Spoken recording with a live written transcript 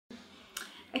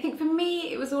I think for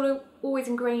me, it was always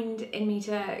ingrained in me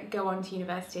to go on to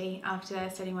university after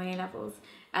studying my A-levels.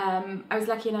 I was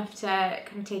lucky enough to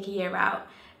kind of take a year out,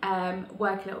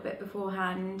 work a little bit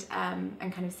beforehand, and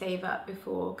kind of save up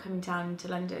before coming down to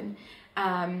London.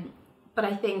 But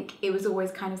I think it was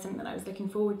always kind of something that I was looking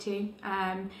forward to.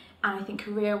 And I think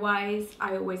career-wise,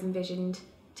 I always envisioned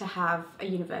to have a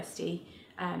university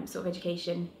sort of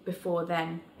education before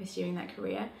then pursuing that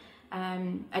career.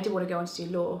 I did want to go on to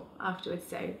do law afterwards,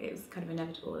 so it was kind of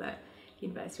inevitable that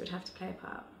university would have to play a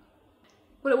part.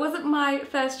 Well, it wasn't my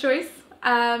first choice,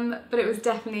 but it was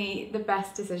definitely the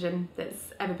best decision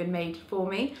that's ever been made for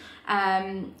me.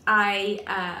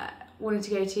 I wanted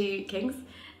to go to King's,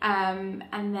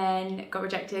 and then got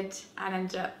rejected and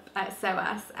ended up at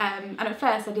SOAS. And at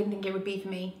first I didn't think it would be for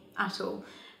me at all.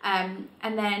 And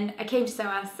then I came to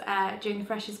SOAS during the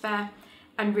Freshers' Fair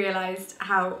and realised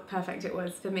how perfect it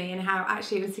was for me, and how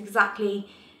actually it was exactly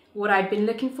what I'd been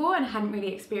looking for and hadn't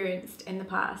really experienced in the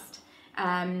past.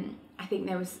 I think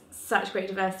there was such great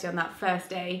diversity on that first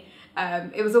day.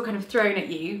 It was all kind of thrown at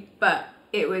you, but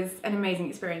it was an amazing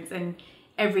experience, and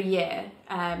every year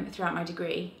throughout my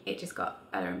degree it just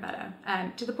got better and better,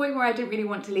 to the point where I didn't really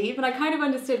want to leave, and I kind of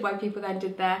understood why people then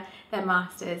did their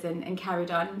masters and carried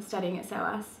on studying at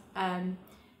SOAS,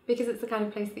 because it's the kind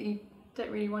of place that you don't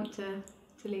really want to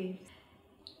leave.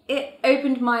 It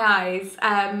opened my eyes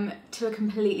to a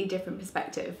completely different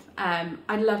perspective.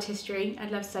 I loved history, I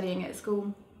loved studying at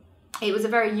school. It was a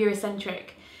very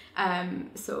Eurocentric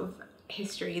sort of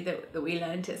history that we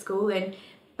learned at school, and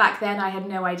back then I had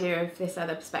no idea of this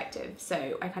other perspective,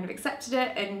 so I kind of accepted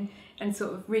it and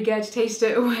sort of regurgitated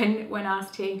it when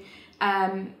asked to,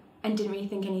 and didn't really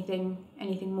think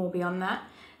anything more beyond that.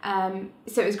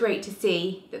 So it was great to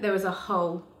see that there was a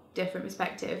whole different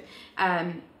perspective,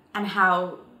 and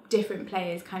how different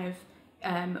players kind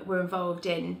of were involved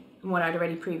in what I'd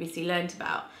already previously learnt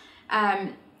about.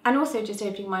 And also just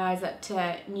opening my eyes up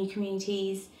to new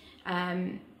communities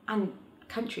and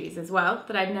countries as well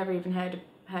that I'd never even heard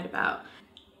about.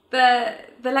 The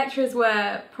lecturers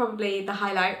were probably the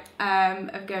highlight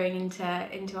of going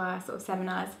into our sort of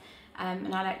seminars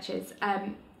and our lectures.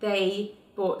 They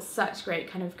brought such great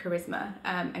kind of charisma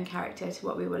and character to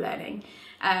what we were learning.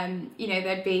 You know,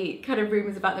 there'd be kind of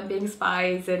rumours about them being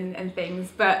spies and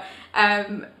things, but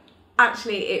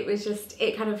actually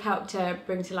it kind of helped to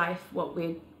bring to life what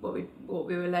we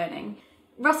were learning.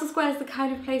 Russell Square is the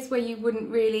kind of place where you wouldn't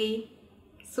really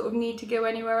sort of need to go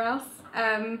anywhere else.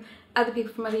 Other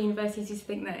people from other universities used to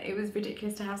think that it was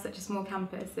ridiculous to have such a small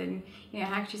campus, and you know,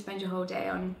 how could you spend your whole day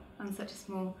on such a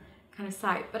small kind of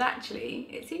site, but actually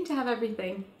it seemed to have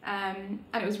everything, and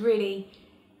it was really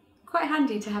quite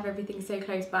handy to have everything so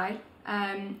close by.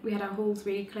 We had our halls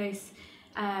really close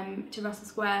to Russell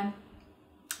Square.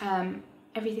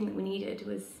 Everything that we needed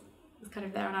was kind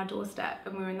of there on our doorstep,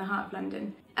 and we were in the heart of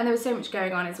London. And there was so much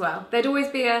going on as well. There'd always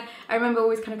be I remember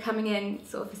always kind of coming in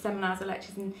sort of for seminars or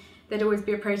lectures, and there'd always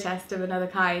be a protest of another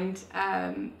kind,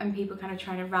 and people kind of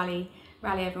trying to rally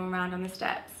everyone around on the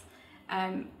steps,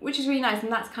 which is really nice.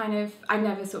 And that's kind of, I'd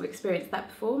never sort of experienced that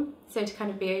before, so to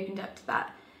kind of be opened up to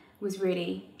that was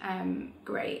really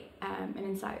great and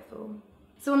insightful.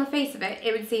 So on the face of it,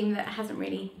 it would seem that it hasn't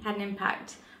really had an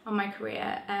impact on my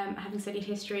career, having studied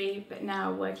history but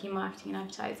now working in marketing and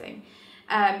advertising.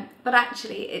 But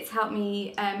actually it's helped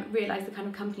me realise the kind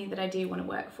of company that I do want to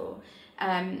work for.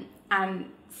 And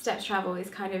Steps Travel is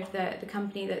kind of the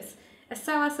company that's a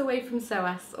SOAS away from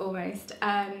SOAS almost.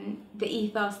 The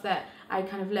ethos that I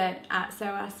kind of learnt at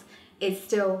SOAS is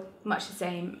still much the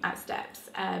same at Steps,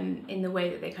 in the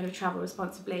way that they kind of travel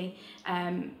responsibly,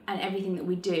 and everything that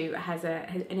we do has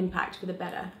an impact for the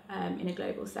better in a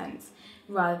global sense,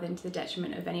 rather than to the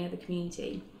detriment of any other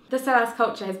community. The SOAS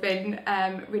culture has been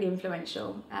really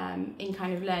influential in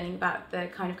kind of learning about the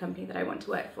kind of company that I want to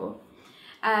work for.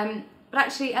 But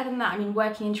actually, other than that, I mean,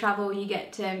 working in travel, you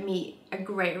get to meet a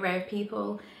great array of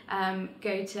people,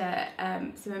 go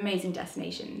to some amazing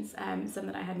destinations, some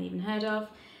that I hadn't even heard of.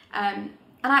 And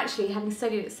actually, having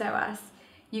studied at SOAS,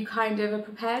 you kind of are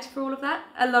prepared for all of that.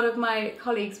 A lot of my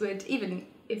colleagues would, even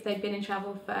if they'd been in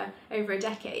travel for over a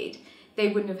decade, they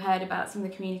wouldn't have heard about some of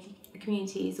the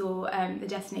communities or the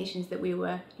destinations that we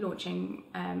were launching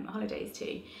holidays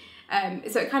to.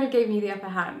 So it kind of gave me the upper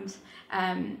hand,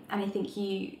 and I think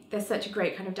there's such a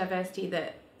great kind of diversity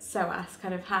that SOAS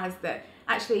kind of has, that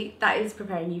actually that is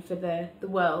preparing you for the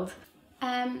world.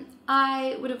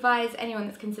 I would advise anyone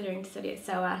that's considering to study at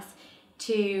SOAS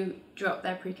to drop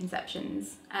their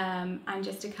preconceptions and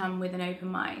just to come with an open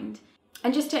mind,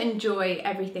 and just to enjoy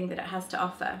everything that it has to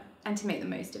offer and to make the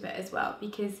most of it as well,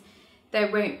 because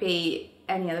there won't be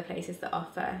any other places that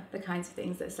offer the kinds of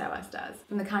things that SOAS does.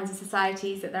 From the kinds of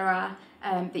societies that there are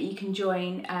that you can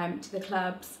join, to the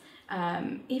clubs,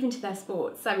 even to their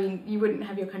sports. I mean, you wouldn't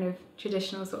have your kind of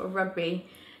traditional sort of rugby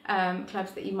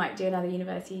clubs that you might do in other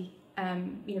universities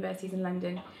in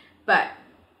London, but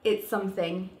it's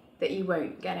something that you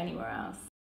won't get anywhere else.